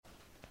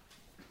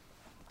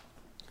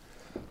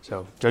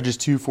So Judges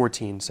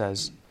 2:14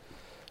 says,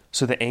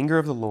 "So the anger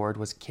of the Lord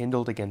was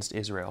kindled against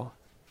Israel,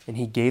 and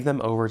he gave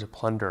them over to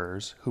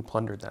plunderers who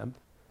plundered them,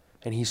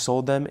 and he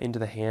sold them into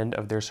the hand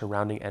of their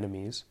surrounding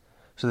enemies,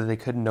 so that they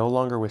could no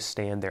longer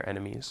withstand their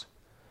enemies.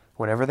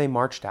 Whenever they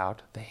marched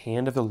out, the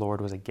hand of the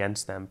Lord was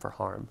against them for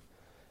harm,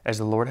 as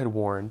the Lord had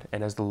warned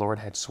and as the Lord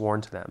had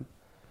sworn to them,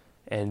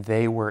 and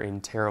they were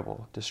in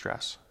terrible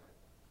distress.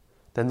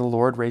 Then the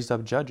Lord raised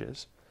up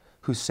judges,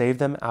 who saved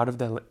them out of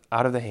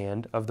the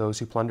hand of those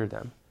who plundered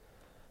them.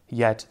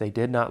 Yet they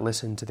did not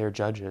listen to their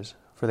judges,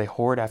 for they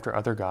whored after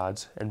other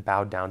gods and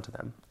bowed down to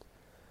them.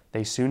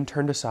 They soon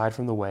turned aside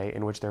from the way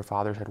in which their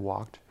fathers had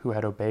walked, who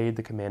had obeyed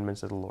the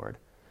commandments of the Lord,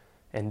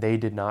 and they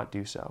did not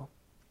do so.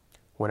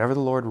 Whenever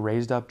the Lord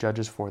raised up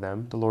judges for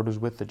them, the Lord was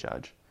with the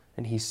judge,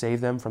 and he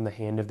saved them from the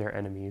hand of their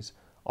enemies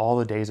all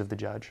the days of the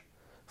judge.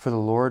 For the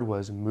Lord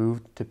was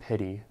moved to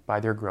pity by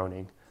their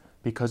groaning,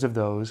 because of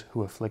those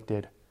who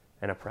afflicted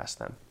and oppressed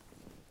them."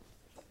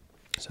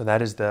 So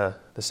that is the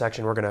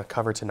section we're going to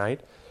cover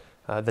tonight.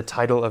 The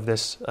title of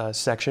this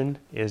section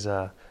is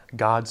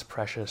God's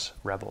Precious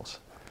Rebels.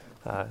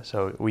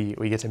 So we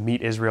get to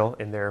meet Israel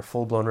in their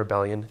full-blown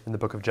rebellion in the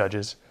book of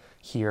Judges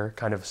here,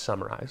 kind of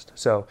summarized.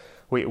 So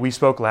we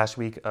spoke last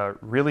week,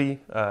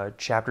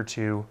 chapter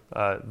 2,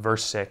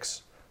 verse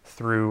 6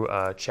 through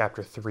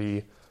chapter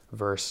 3,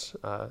 verse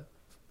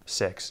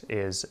 6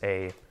 is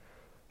a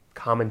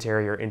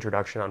commentary or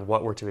introduction on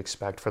what we're to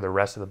expect for the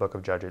rest of the book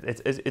of Judges.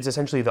 It's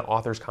essentially the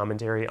author's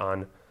commentary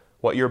on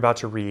what you're about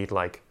to read,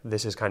 like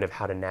this is kind of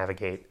how to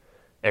navigate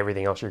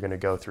everything else you're going to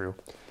go through.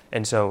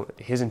 And so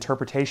his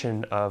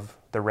interpretation of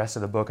the rest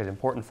of the book is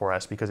important for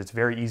us because it's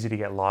very easy to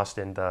get lost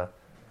in the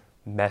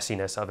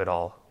messiness of it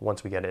all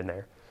once we get in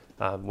there.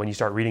 When you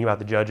start reading about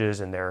the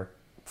judges and their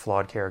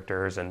flawed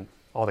characters and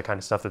all the kind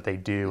of stuff that they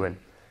do and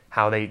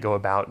how they go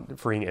about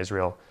freeing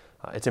Israel,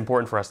 it's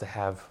important for us to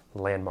have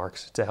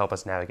landmarks to help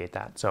us navigate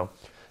that. So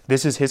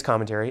this is his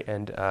commentary,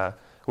 and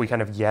we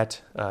kind of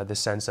get the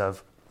sense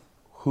of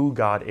who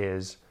God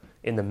is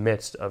in the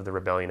midst of the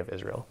rebellion of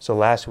Israel. So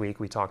last week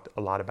we talked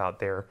a lot about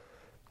their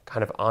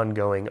kind of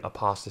ongoing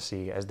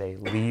apostasy as they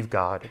leave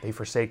God, they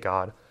forsake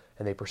God,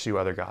 and they pursue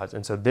other gods.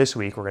 And so this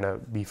week we're going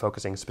to be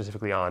focusing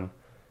specifically on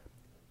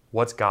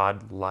what's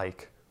God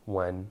like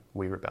when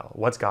we rebel.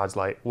 What's God's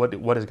like?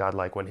 What is God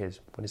like when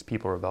his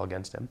people rebel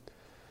against him?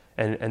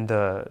 And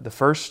the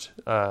first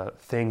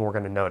thing we're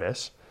going to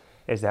notice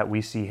is that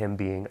we see him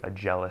being a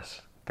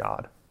jealous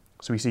God.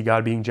 So we see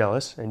God being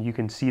jealous, and you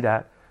can see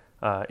that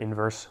in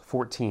verse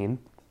 14.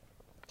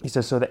 He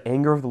says, "So the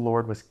anger of the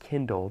Lord was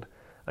kindled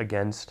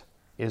against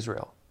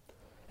Israel."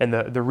 And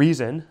the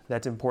reason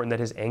that's important that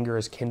his anger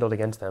is kindled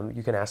against them,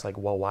 you can ask, like,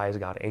 well, why is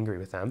God angry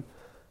with them?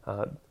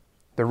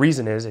 The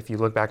reason is, if you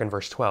look back in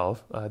verse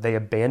 12, they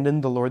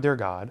abandoned the Lord their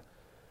God,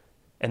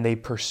 and they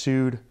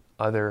pursued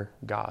other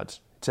gods.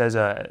 It says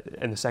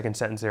in the second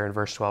sentence there in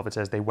verse 12, it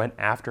says, "They went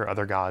after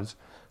other gods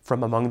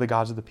from among the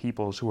gods of the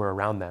peoples who were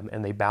around them,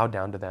 and they bowed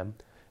down to them,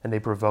 and they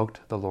provoked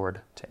the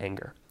Lord to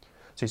anger."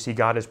 So you see,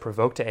 God is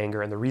provoked to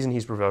anger, and the reason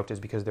he's provoked is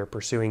because they're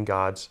pursuing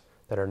gods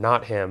that are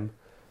not him,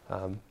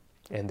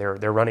 and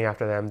they're running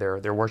after them,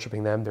 they're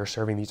worshiping them, they're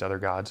serving these other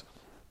gods.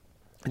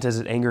 It says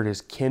that anger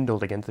is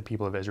kindled against the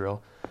people of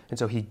Israel, and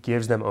so he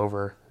gives them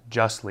over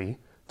justly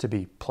to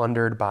be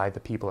plundered by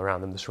the people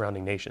around them, the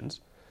surrounding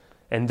nations.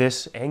 And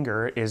this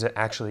anger is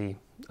actually,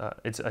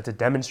 it's a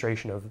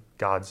demonstration of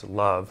God's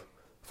love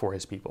for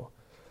his people.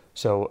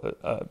 So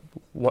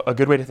a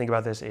good way to think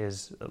about this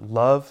is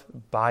love,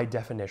 by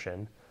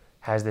definition,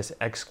 has this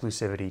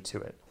exclusivity to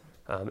it.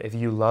 If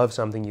you love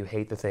something, you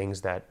hate the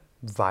things that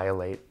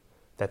violate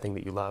that thing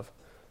that you love.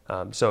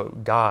 So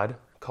God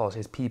calls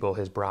his people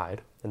his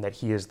bride, and that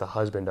he is the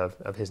husband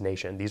of his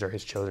nation. These are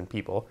his chosen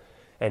people.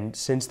 And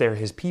since they're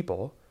his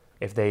people,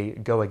 if they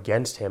go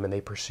against him and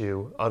they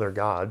pursue other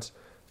gods,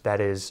 that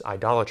is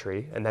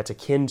idolatry, and that's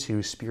akin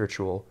to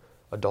spiritual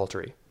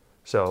adultery.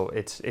 So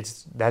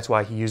that's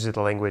why he uses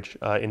the language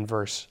in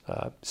verse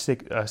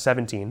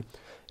 17.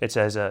 It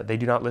says, "They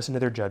do not listen to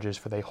their judges,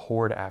 for they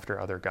whored after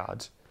other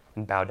gods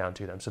and bow down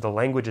to them." So the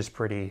language is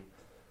pretty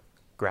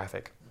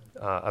graphic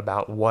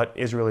about what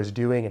Israel is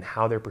doing and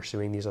how they're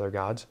pursuing these other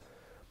gods.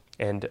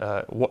 And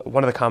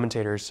one of the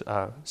commentators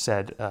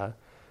said,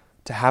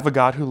 "To have a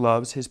God who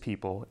loves his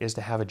people is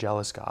to have a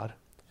jealous God,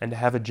 and to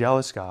have a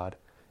jealous God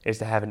is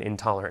to have an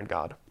intolerant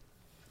God."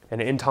 And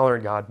an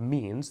intolerant God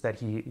means that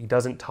he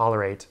doesn't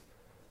tolerate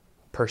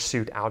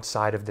pursuit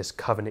outside of this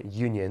covenant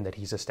union that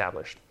he's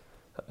established.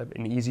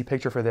 An easy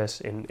picture for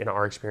this in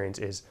our experience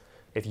is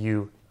if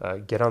you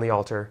get on the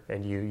altar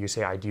and you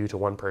say "I do" to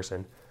one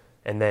person,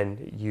 and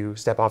then you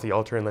step off the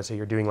altar and let's say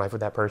you're doing life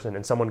with that person,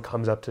 and someone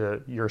comes up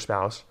to your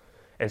spouse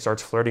and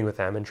starts flirting with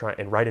them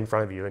and right in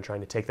front of you and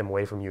trying to take them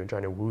away from you and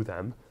trying to woo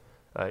them,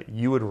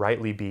 you would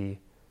rightly be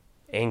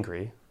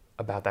angry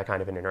about that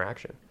kind of an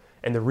interaction.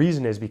 And the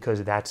reason is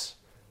because that's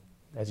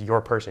your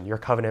person. You're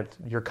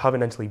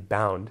covenantally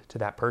bound to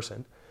that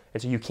person.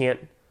 And so you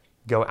can't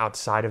go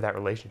outside of that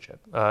relationship.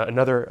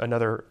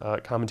 Another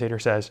commentator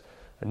says,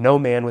 No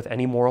man with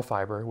any moral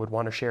fiber would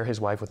want to share his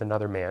wife with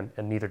another man,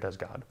 and neither does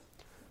God.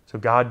 So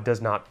God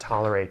does not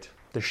tolerate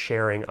the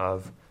sharing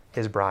of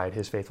his bride,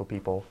 his faithful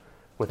people,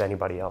 with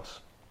anybody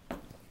else.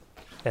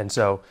 And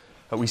so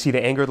we see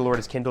the anger of the Lord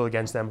is kindled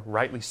against them,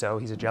 rightly so.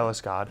 He's a jealous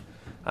God.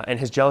 And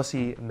his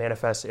jealousy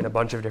manifests in a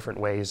bunch of different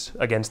ways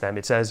against them.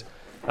 It says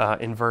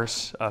in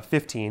verse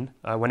 15,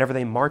 whenever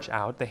they march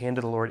out, the hand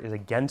of the Lord is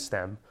against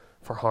them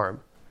for harm,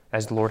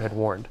 as the Lord had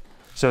warned.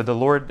 So the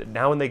Lord,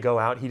 now when they go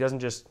out, he doesn't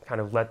just kind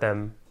of let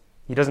them,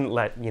 he doesn't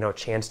let,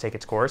 chance take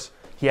its course.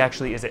 He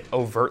actually is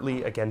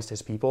overtly against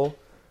his people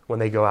when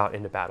they go out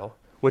into battle,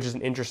 which is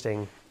an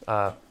interesting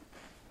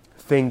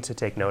thing to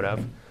take note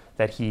of,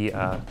 that he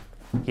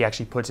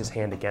actually puts his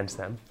hand against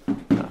them.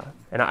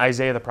 And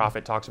Isaiah the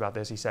prophet talks about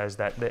this. He says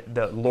that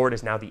the Lord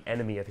is now the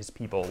enemy of his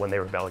people when they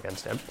rebel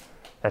against him.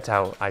 That's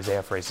how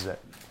Isaiah phrases it.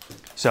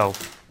 So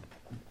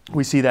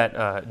we see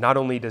that not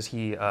only does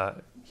he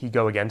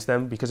go against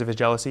them because of his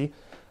jealousy,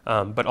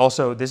 but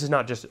also this is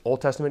not just Old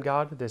Testament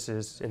God. This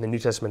is in the New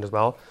Testament as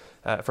well.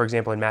 For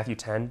example, in Matthew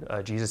 10,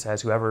 Jesus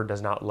says, whoever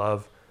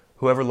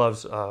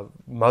loves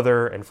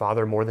mother and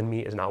father more than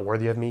me is not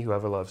worthy of me.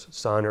 Whoever loves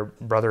son or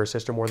brother or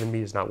sister more than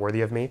me is not worthy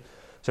of me.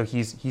 So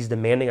he's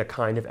demanding a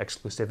kind of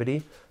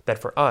exclusivity that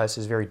for us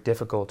is very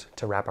difficult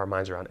to wrap our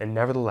minds around. And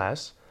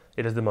nevertheless,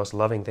 it is the most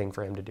loving thing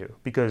for him to do,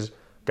 because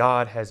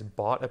God has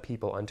bought a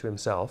people unto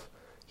himself.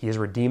 He has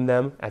redeemed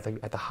them at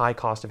the high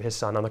cost of his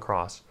son on the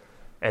cross.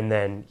 And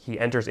then he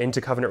enters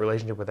into covenant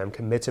relationship with them,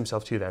 commits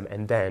himself to them,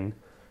 and then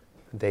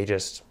they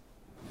just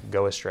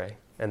go astray.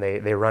 And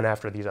they run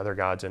after these other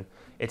gods. And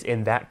it's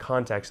in that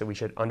context that we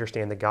should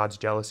understand that God's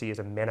jealousy is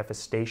a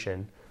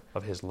manifestation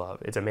of his love.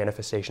 It's a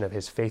manifestation of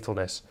his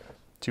faithfulness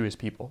to his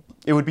people.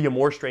 It would be a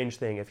more strange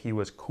thing if he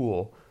was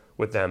cool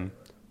with them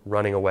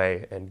running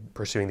away and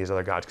pursuing these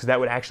other gods, because that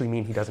would actually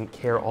mean he doesn't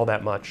care all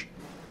that much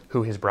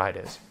who his bride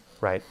is,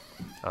 right?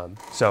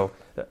 So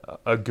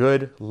a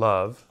good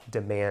love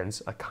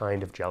demands a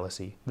kind of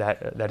jealousy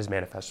that is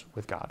manifest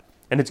with God.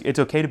 And it's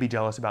okay to be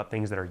jealous about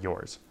things that are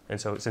yours. And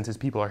so since his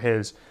people are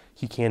his,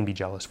 he can be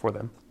jealous for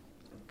them.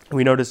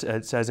 We notice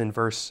it says in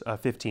verse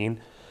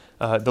 15,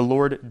 the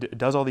Lord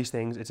does all these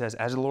things. It says,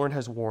 as the Lord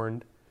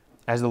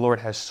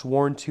has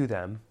sworn to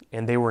them,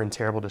 and they were in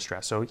terrible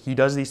distress. So he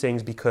does these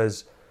things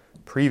because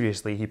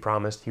previously he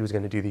promised he was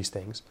going to do these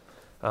things.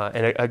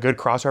 And a good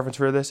cross-reference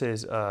for this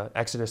is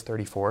Exodus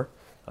 34.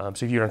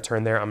 So if you want to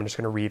turn there, I'm just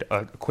going to read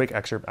a quick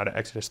excerpt out of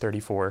Exodus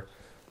 34.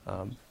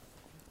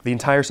 The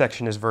entire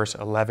section is verse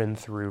 11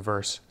 through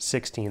verse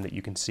 16 that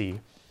you can see.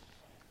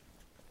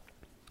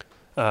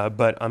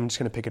 But I'm just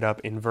going to pick it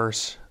up in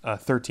verse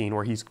 13,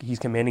 where he's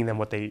commanding them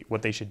what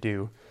they should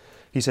do.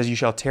 He says, you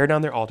shall tear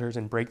down their altars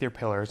and break their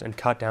pillars and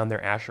cut down their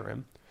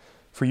Asherim.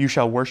 For you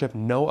shall worship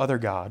no other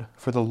God,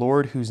 for the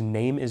Lord whose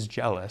name is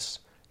jealous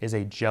is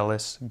a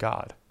jealous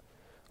God.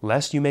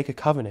 Lest you make a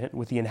covenant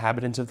with the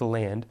inhabitants of the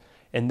land,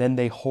 and then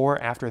they whore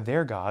after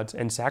their gods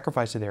and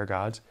sacrifice to their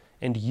gods,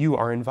 and you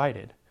are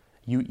invited.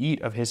 You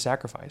eat of his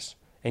sacrifice,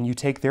 and you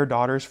take their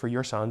daughters for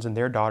your sons, and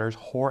their daughters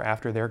whore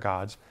after their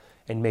gods,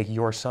 and make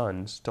your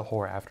sons to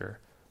whore after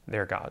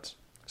their gods.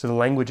 So the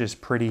language is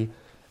pretty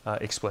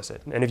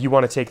explicit. And if you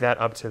want to take that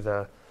up to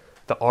the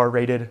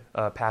R-rated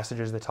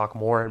passages that talk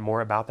more and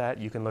more about that,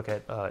 you can look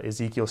at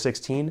Ezekiel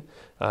 16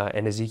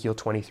 and Ezekiel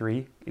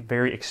 23.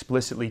 Very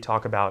explicitly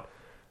talk about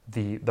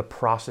the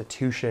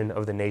prostitution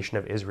of the nation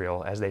of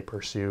Israel as they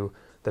pursue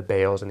the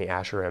Baals and the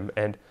Asherim.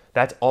 And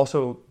that's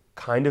also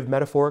kind of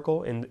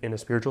metaphorical in a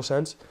spiritual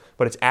sense,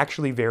 but it's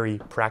actually very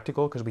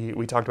practical, because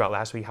we talked about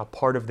last week how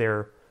part of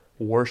their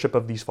worship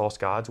of these false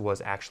gods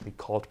was actually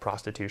cult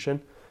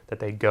prostitution, that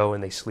they go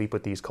and they sleep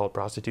with these cult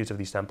prostitutes of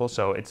these temples.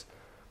 So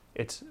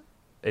it's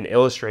an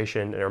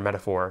illustration or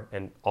metaphor,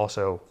 and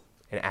also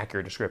an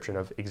accurate description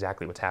of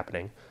exactly what's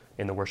happening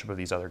in the worship of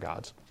these other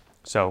gods.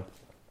 So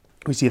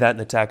we see that in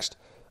the text.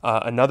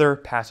 Another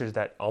passage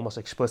that almost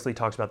explicitly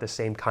talks about the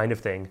same kind of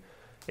thing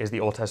is the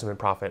Old Testament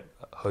prophet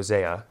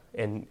Hosea.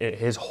 And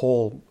his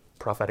whole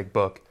prophetic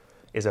book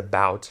is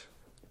about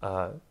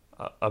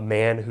a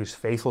man who's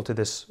faithful to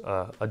this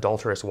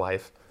adulterous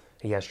wife.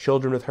 He has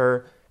children with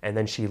her, and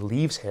then she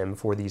leaves him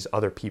for these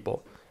other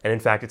people. And in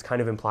fact, it's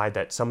kind of implied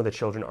that some of the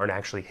children aren't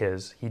actually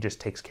his. He just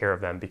takes care of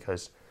them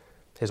because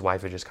his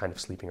wife is just kind of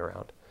sleeping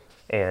around.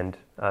 And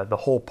the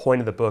whole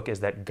point of the book is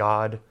that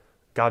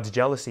God's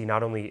jealousy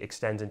not only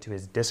extends into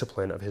his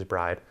discipline of his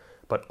bride,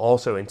 but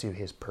also into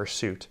his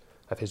pursuit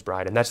of his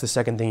bride. And that's the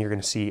second thing you're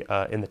going to see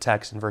in the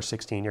text. In verse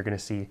 16, you're going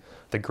to see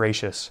the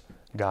gracious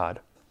God.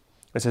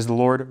 It says, the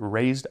Lord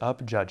raised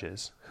up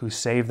judges who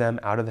save them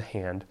out of the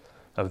hand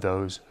of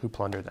those who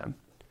plunder them.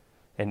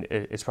 And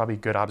it's probably a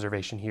good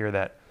observation here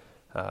that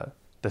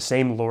the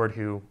same Lord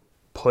who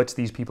puts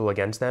these people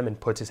against them and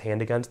puts his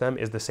hand against them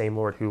is the same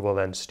Lord who will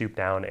then stoop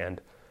down and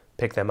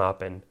pick them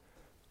up and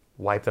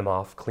wipe them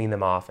off, clean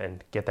them off,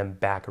 and get them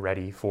back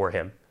ready for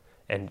him.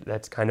 And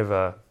that's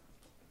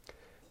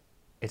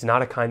it's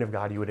not a kind of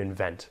God you would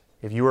invent.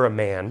 If you were a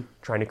man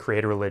trying to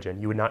create a religion,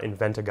 you would not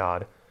invent a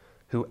God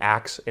who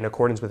acts in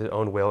accordance with his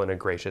own will in a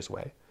gracious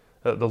way.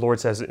 The Lord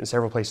says in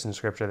several places in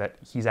Scripture that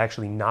he's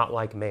actually not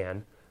like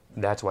man.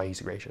 That's why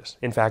he's gracious.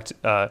 In fact,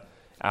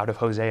 out of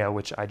Hosea,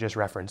 which I just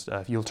referenced,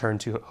 if you'll turn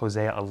to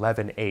Hosea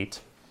 11:8,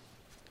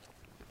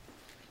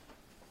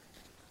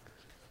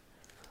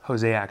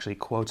 Hosea actually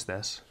quotes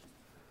this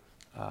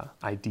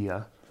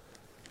idea.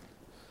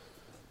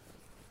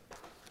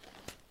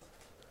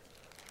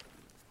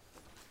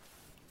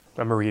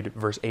 I'm going to read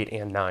verse 8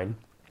 and 9.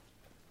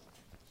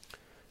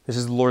 This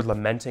is the Lord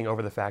lamenting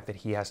over the fact that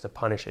he has to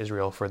punish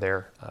Israel for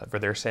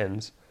their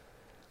sins.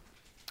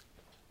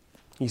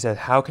 He said,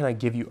 "How can I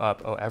give you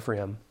up, O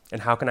Ephraim?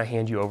 And how can I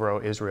hand you over,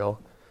 O Israel?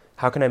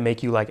 How can I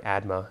make you like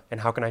Admah?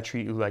 And how can I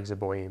treat you like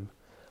Zeboim?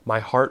 My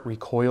heart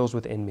recoils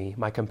within me.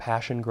 My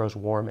compassion grows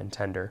warm and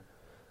tender.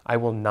 I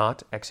will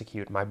not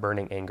execute my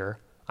burning anger.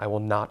 I will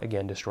not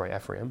again destroy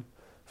Ephraim.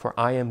 For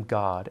I am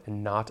God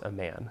and not a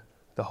man,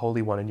 the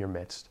Holy One in your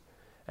midst,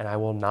 and I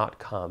will not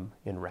come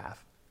in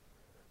wrath."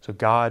 So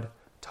God,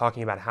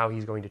 talking about how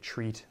he's going to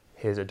treat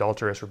his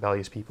adulterous,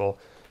 rebellious people,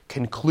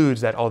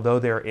 concludes that although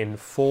they're in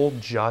full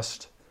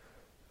just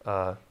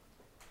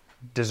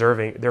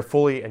they're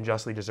fully and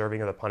justly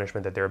deserving of the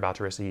punishment that they're about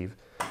to receive,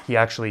 he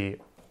actually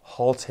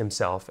halts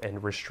himself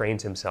and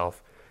restrains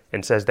himself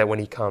and says that when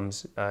he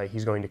comes,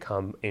 he's going to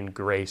come in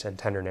grace and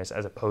tenderness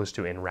as opposed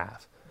to in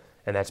wrath.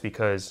 And that's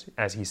because,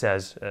 as he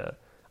says,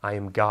 I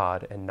am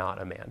God and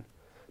not a man.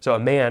 So a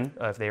man,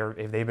 if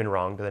they've been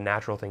wronged, the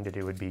natural thing to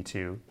do would be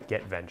to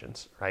get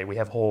vengeance, right? We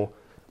have whole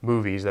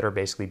movies that are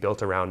basically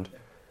built around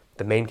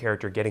the main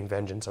character getting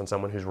vengeance on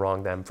someone who's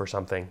wronged them for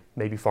something,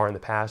 maybe far in the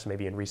past,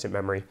 maybe in recent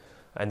memory.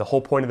 And the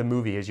whole point of the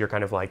movie is you're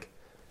kind of like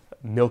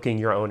milking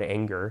your own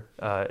anger,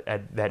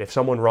 that if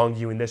someone wronged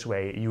you in this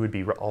way, you would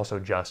be also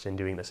just in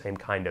doing the same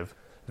kind of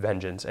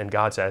vengeance. And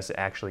God says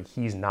actually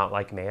he's not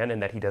like man and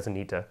that he doesn't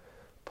need to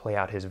play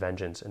out his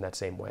vengeance in that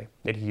same way,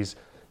 that he's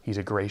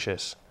a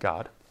gracious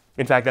God.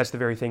 In fact, that's the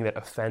very thing that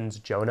offends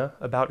Jonah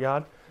about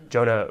God.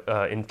 Jonah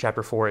in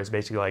chapter 4 is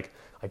basically like,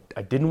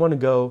 I didn't want to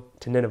go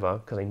to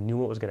Nineveh because I knew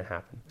what was going to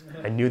happen.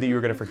 I knew that you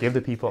were going to forgive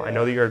the people. I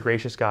know that you're a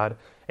gracious God.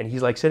 And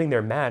he's like sitting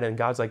there mad, and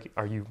God's like,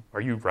 are you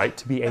right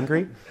to be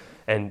angry?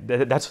 And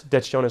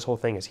that's Jonah's whole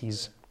thing, is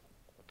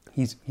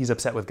he's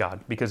upset with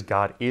God because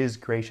God is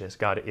gracious,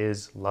 God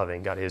is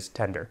loving, God is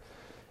tender.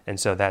 And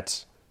so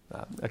that's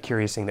a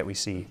curious thing that we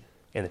see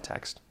in the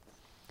text.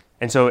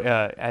 And so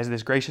as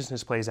this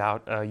graciousness plays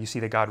out, you see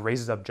that God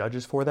raises up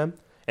judges for them.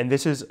 And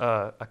this is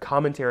a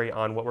commentary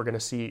on what we're going to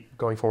see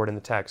going forward in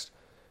the text.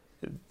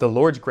 The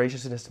Lord's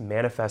graciousness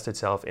manifests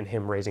itself in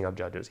him raising up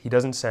judges. He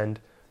doesn't send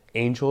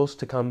angels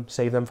to come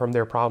save them from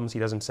their problems. He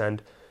doesn't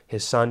send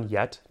his son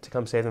yet to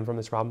come save them from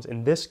his problems.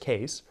 In this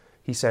case,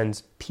 he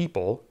sends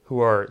people who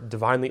are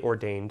divinely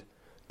ordained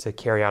to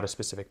carry out a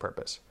specific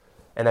purpose.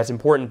 And that's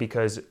important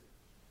because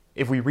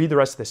if we read the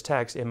rest of this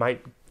text, it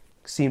might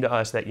seem to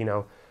us that,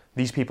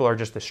 these people are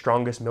just the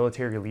strongest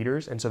military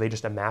leaders, and so they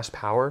just amass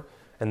power,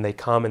 and they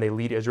come and they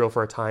lead Israel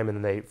for a time, and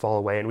then they fall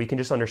away. And we can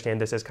just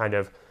understand this as kind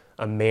of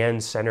a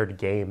man-centered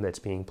game that's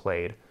being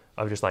played,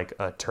 of just like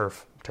a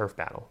turf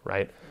battle,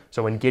 right?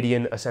 So when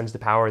Gideon ascends to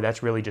power,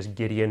 that's really just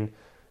Gideon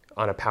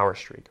on a power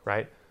streak,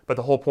 right? But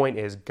the whole point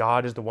is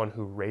God is the one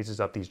who raises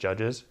up these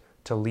judges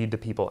to lead the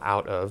people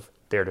out of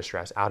their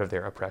distress, out of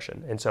their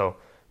oppression. And so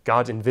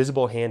God's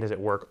invisible hand is at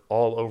work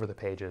all over the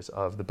pages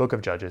of the book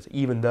of Judges,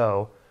 even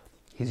though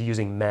he's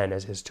using men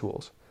as his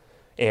tools.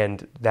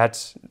 And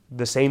that's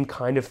the same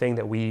kind of thing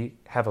that we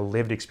have a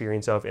lived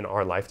experience of in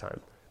our lifetime.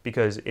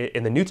 Because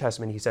in the New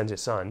Testament, he sends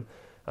his son.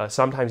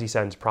 Sometimes he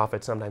sends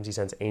prophets, sometimes he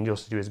sends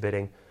angels to do his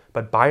bidding.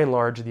 But by and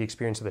large, the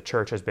experience of the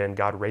church has been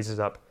God raises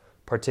up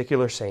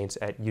particular saints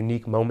at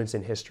unique moments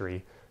in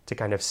history to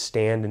kind of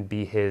stand and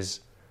be his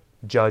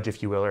judge,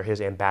 if you will, or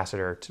his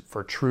ambassador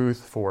for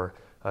truth, for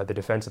the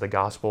defense of the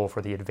gospel,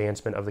 for the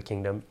advancement of the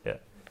kingdom.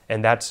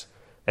 And that's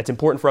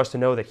important for us to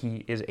know that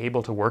he is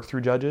able to work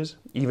through judges,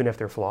 even if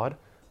they're flawed,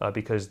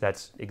 because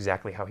that's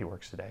exactly how he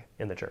works today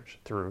in the church,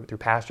 through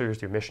pastors,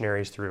 through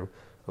missionaries, through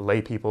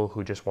lay people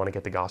who just want to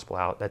get the gospel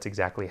out. That's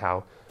exactly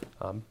how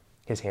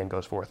his hand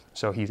goes forth.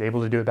 So he's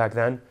able to do it back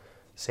then.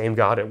 Same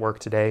God at work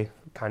today,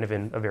 kind of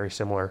in a very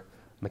similar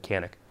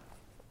mechanic.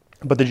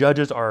 But the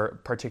judges are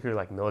particularly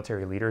like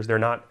military leaders. They're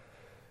not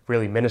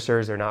really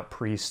ministers. They're not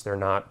priests. They're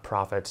not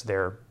prophets.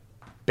 They're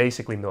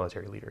basically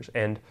military leaders.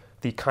 And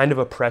the kind of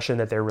oppression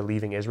that they're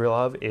relieving Israel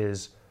of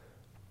is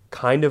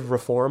kind of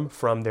reform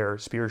from their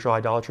spiritual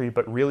idolatry,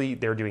 but really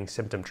they're doing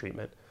symptom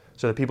treatment.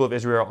 So the people of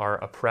Israel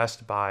are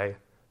oppressed by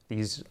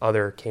these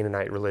other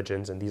Canaanite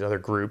religions and these other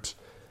groups.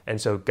 And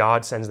so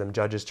God sends them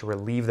judges to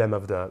relieve them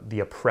of the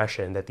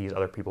oppression that these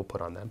other people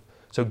put on them.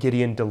 So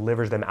Gideon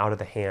delivers them out of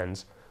the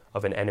hands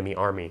of an enemy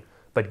army,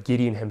 but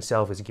Gideon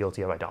himself is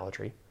guilty of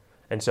idolatry.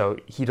 And so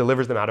he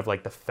delivers them out of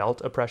like the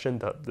felt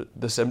oppression,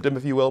 the symptom,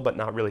 if you will, but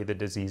not really the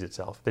disease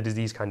itself. The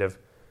disease kind of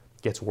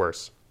gets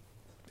worse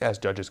as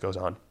Judges goes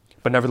on.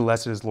 But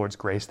nevertheless, it is Lord's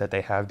grace that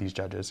they have these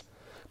judges.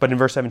 But in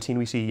verse 17,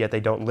 we see, yet they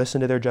don't listen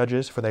to their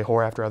judges, for they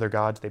whore after other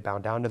gods, they bow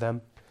down to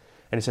them.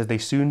 And it says, they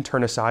soon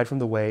turn aside from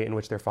the way in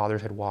which their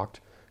fathers had walked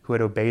who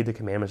had obeyed the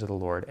commandments of the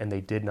Lord, and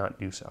they did not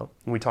do so.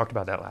 And we talked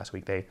about that last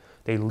week.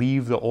 They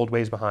leave the old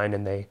ways behind,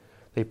 and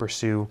they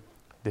pursue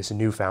this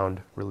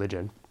newfound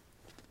religion.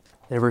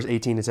 And in verse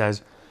 18 it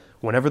says,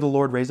 whenever the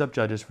Lord raised up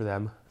judges for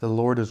them, the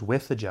Lord was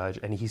with the judge,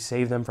 and he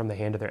saved them from the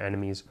hand of their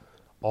enemies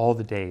all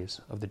the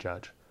days of the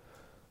judge.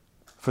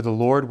 For the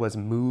Lord was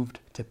moved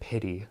to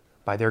pity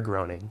by their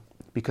groaning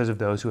because of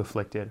those who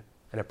afflicted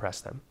and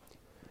oppressed them.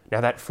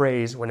 Now that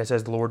phrase, when it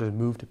says the Lord was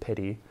moved to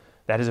pity,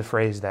 that is a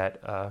phrase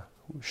that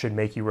should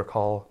make you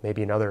recall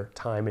maybe another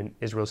time in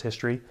Israel's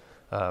history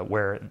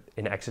where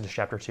in Exodus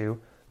chapter 2,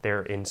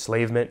 their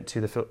enslavement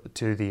to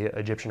the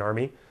Egyptian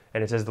army,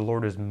 and it says the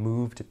Lord was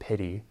moved to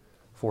pity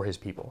for his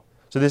people.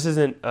 So this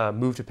isn't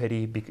moved to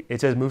pity,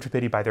 it says moved to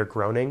pity by their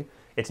groaning.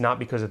 It's not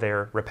because of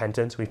their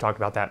repentance. We've talked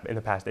about that in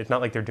the past. It's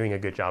not like they're doing a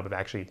good job of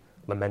actually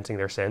lamenting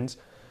their sins,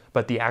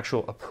 but the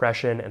actual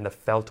oppression and the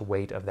felt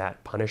weight of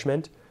that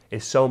punishment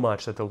is so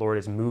much that the Lord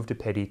is moved to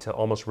pity to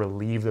almost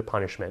relieve the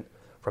punishment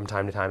from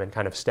time to time and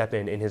kind of step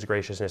in his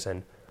graciousness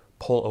and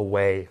pull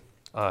away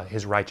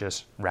his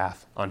righteous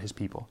wrath on his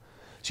people.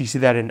 So you see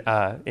that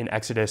in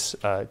Exodus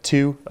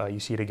 2. You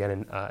see it again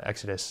in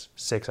Exodus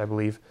 6, I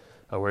believe,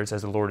 where it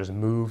says the Lord is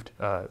moved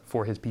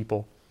for his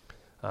people.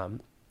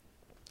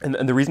 And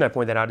the reason I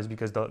point that out is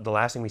because the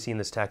last thing we see in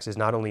this text is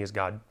not only is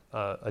God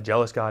a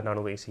jealous God, not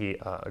only is he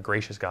a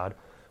gracious God,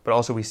 but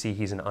also we see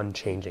he's an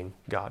unchanging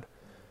God,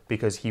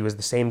 because he was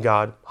the same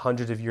God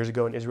hundreds of years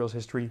ago in Israel's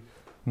history,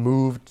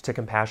 moved to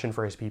compassion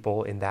for his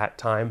people in that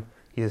time.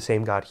 He's the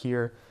same God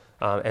here.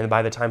 And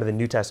by the time of the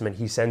New Testament,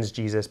 he sends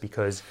Jesus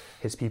because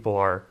his people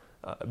are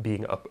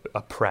being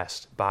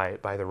oppressed by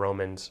the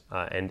Romans,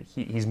 and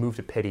he's moved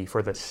to pity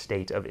for the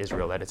state of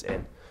Israel that it's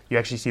in. You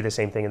actually see the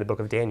same thing in the book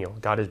of Daniel.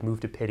 God is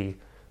moved to pity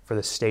for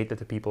the state that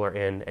the people are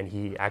in, and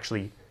he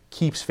actually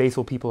keeps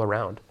faithful people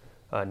around,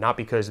 not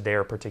because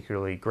they're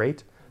particularly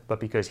great, but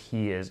because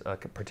he is a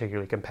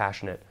particularly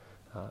compassionate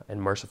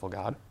and merciful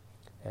God.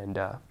 And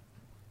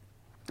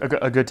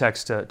a good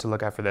text to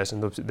look at for this,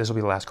 and this will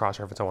be the last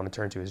cross-reference I want to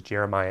turn to, is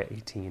Jeremiah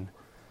 18.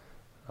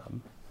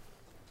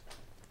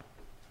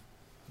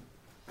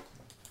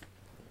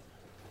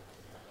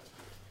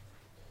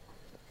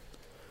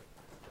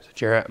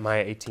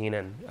 Jeremiah 18,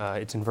 and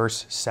it's in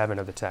verse 7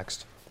 of the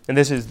text. And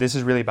this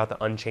is really about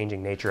the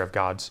unchanging nature of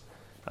God's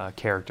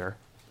character.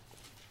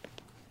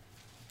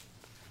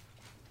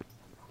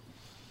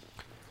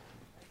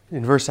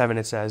 In verse 7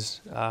 it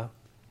says,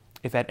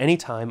 if at any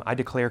time I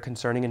declare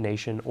concerning a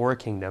nation or a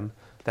kingdom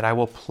that I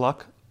will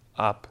pluck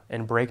up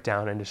and break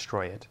down and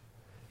destroy it,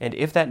 and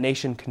if that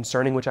nation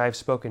concerning which I have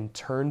spoken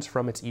turns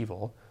from its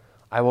evil,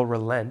 I will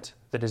relent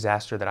the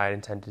disaster that I had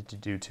intended to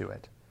do to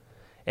it.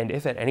 And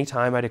if at any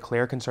time I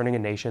declare concerning a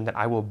nation that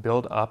I will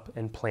build up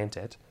and plant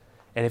it,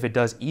 and if it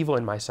does evil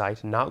in my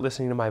sight, not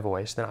listening to my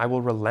voice, then I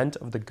will relent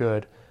of the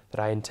good that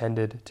I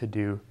intended to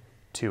do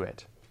to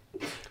it.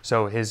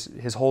 So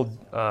his whole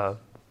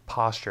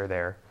posture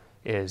there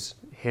is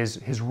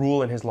his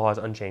rule and his law is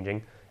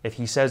unchanging. If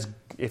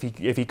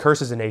he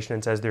curses a nation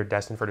and says they're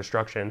destined for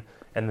destruction,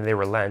 and then they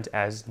relent,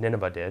 as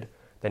Nineveh did,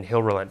 then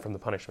he'll relent from the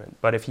punishment.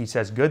 But if he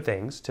says good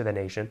things to the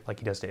nation, like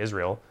he does to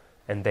Israel,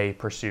 and they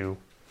pursue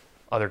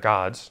other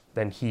gods,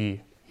 then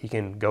he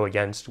can go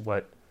against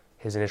what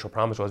his initial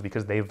promise was,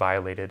 because they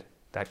violated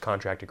that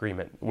contract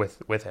agreement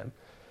with him.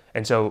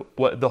 And so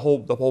what the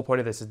whole point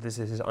of this is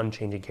his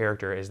unchanging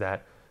character, is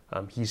that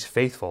he's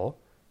faithful,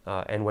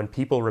 and when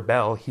people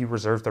rebel, he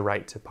reserves the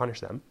right to punish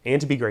them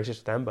and to be gracious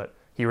to them, but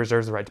he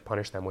reserves the right to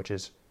punish them, which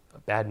is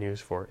bad news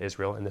for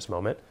Israel in this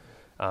moment.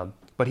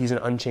 But he's an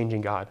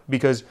unchanging God,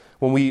 because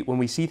when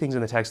we see things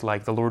in the text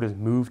like the Lord is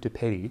moved to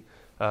pity,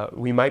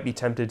 we might be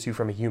tempted to,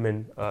 from a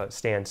human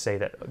stance, say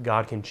that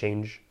God can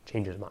change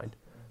his mind,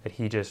 that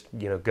he just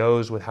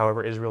goes with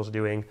however Israel's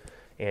doing,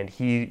 and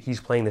he's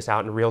playing this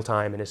out in real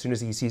time, and as soon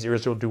as he sees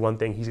Israel do one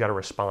thing, he's got to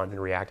respond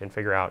and react and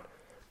figure out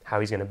how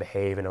he's going to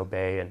behave and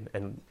obey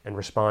and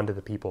respond to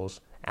the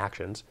people's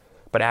actions.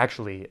 But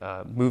actually,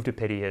 moved to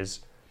pity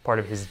is part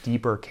of his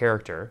deeper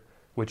character,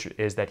 which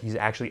is that he's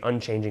actually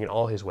unchanging in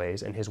all his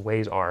ways, and his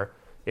ways are,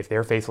 if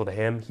they're faithful to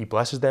him, he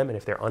blesses them, and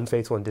if they're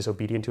unfaithful and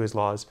disobedient to his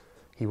laws,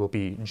 he will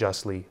be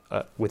justly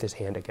with his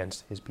hand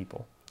against his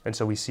people. And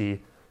so we see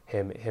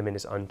him in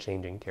his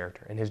unchanging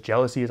character. And his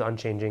jealousy is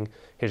unchanging,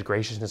 his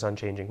graciousness is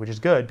unchanging, which is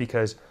good,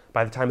 because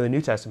by the time of the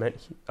New Testament,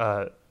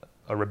 a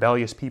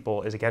rebellious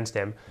people is against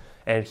him,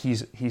 and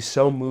he's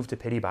so moved to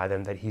pity by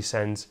them that he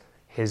sends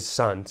his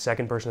son,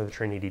 second person of the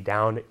Trinity,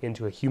 down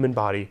into a human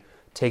body,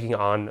 taking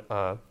on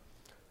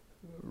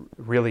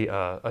really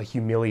a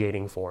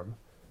humiliating form.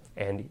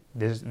 And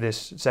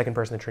this second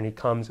person of the Trinity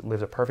comes,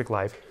 lives a perfect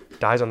life,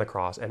 dies on the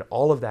cross, and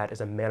all of that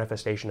is a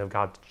manifestation of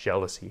God's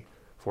jealousy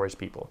for his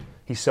people.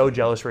 He's so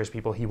jealous for his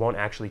people, he won't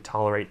actually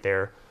tolerate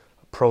their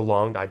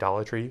prolonged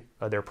idolatry,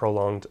 their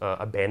prolonged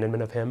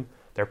abandonment of him,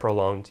 their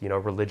prolonged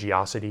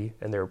religiosity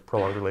and their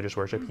prolonged religious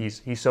worship.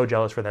 He's so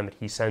jealous for them that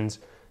he sends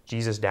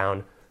Jesus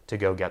down to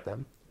go get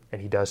them,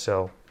 and he does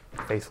so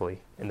faithfully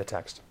in the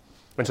text.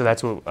 And so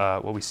that's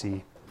what we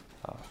see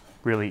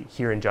really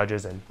here in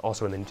Judges and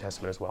also in the New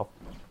Testament as well.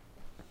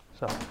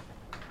 So,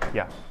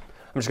 yeah.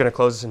 I'm just going to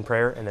close this in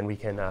prayer, and then we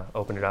can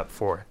open it up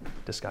for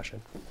discussion.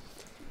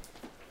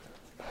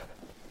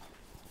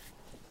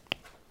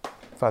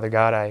 Father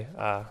God,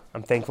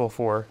 I'm thankful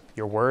for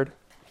your word.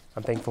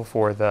 I'm thankful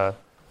for the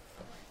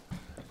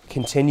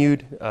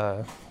continued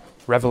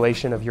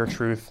revelation of your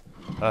truth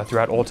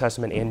throughout Old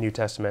Testament and New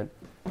Testament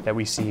that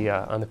we see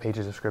on the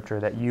pages of Scripture,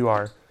 that you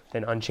are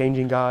an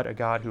unchanging God, a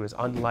God who is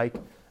unlike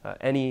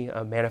any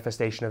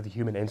manifestation of the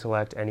human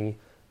intellect,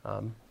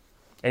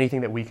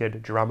 anything that we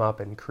could drum up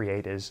and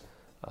create is,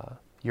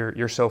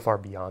 you're so far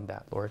beyond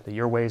that, Lord, that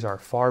your ways are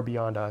far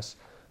beyond us,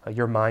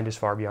 your mind is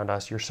far beyond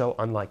us, you're so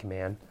unlike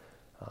man,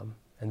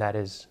 and that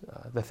is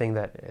the thing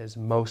that is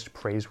most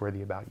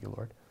praiseworthy about you,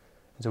 Lord.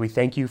 And so we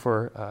thank you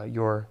for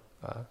your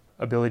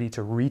ability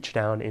to reach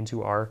down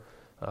into our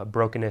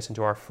brokenness,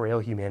 into our frail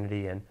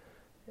humanity, and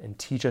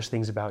teach us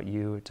things about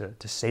you,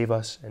 to save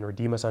us and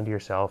redeem us unto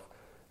yourself,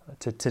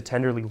 to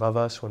tenderly love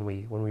us when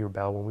we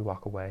rebel, when we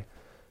walk away.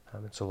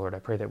 And so, Lord, I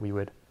pray that we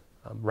would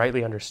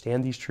rightly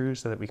understand these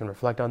truths so that we can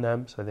reflect on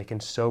them, so that they can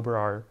sober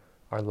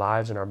our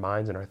lives and our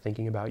minds and our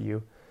thinking about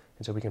you,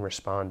 and so we can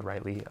respond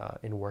rightly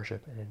in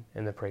worship and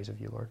in the praise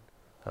of you, Lord.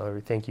 Lord,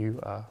 we thank you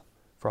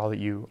for all that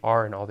you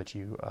are and all that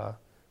you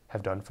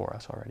have done for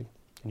us already.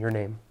 In your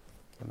name,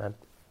 amen.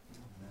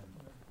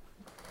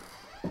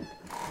 All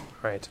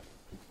right.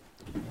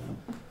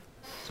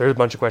 So there's a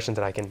bunch of questions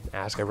that I can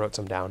ask. I wrote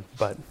some down,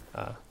 but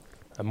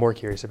I'm more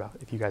curious about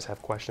if you guys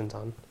have questions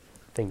on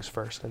things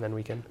first, and then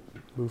we can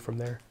move from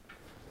there.